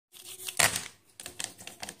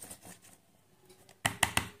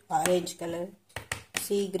orange color,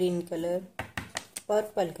 sea green color,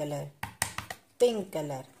 purple color, pink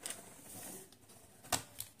color,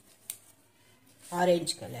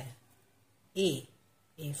 orange color.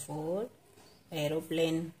 A for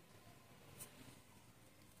aeroplane,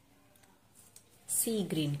 sea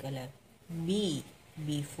green color. B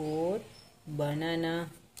for banana,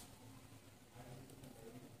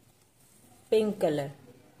 pink color.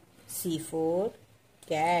 C for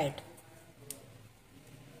cat,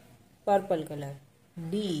 purple color.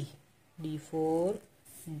 D for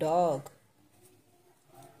dog,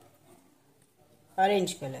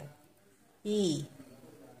 orange color. E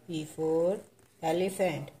for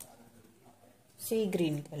elephant, sea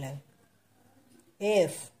green color.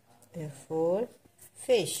 F for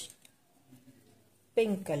fish,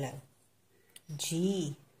 pink color.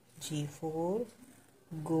 G for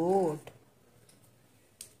goat,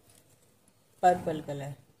 purple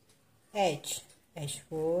color. H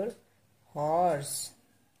for horse,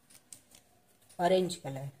 orange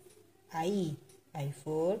color. I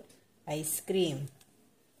for ice cream,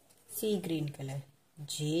 sea green color.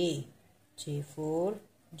 J for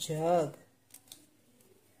jug,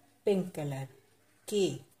 pink color.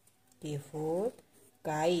 K for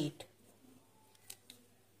kite,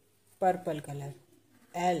 purple color.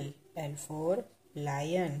 L for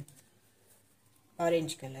lion,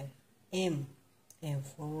 orange color. M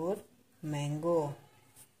for mango,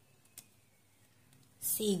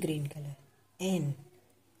 sea green color. N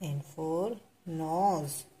for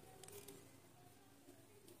nose,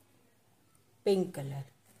 pink color.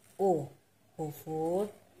 O for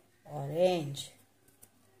orange,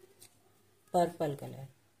 purple color.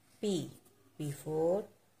 P for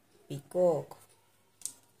peacock,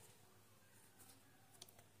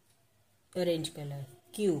 orange color.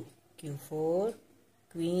 Q for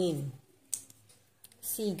queen,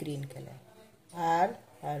 sea green color. R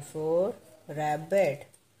for rabbit,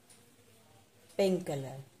 pink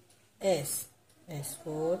color. S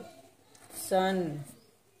for sun,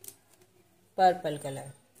 purple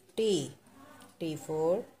color. T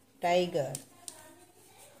for tiger,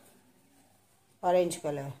 orange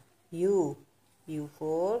color. U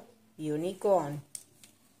for unicorn,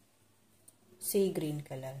 sea green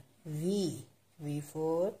color. V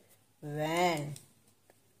for van,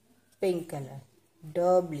 pink color.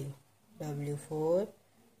 W for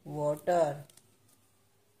water,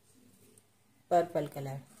 purple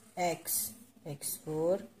color. X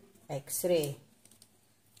for X-ray,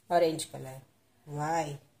 orange color.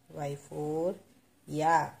 Y for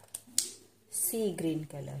yak, sea green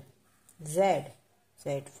color. Z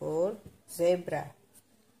for zebra.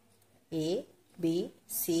 A B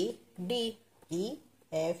C D E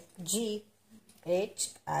F G H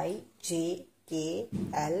I J K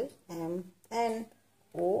L M N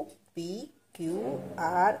O P Q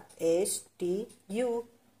R S T U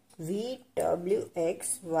V W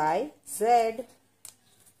X Y Z.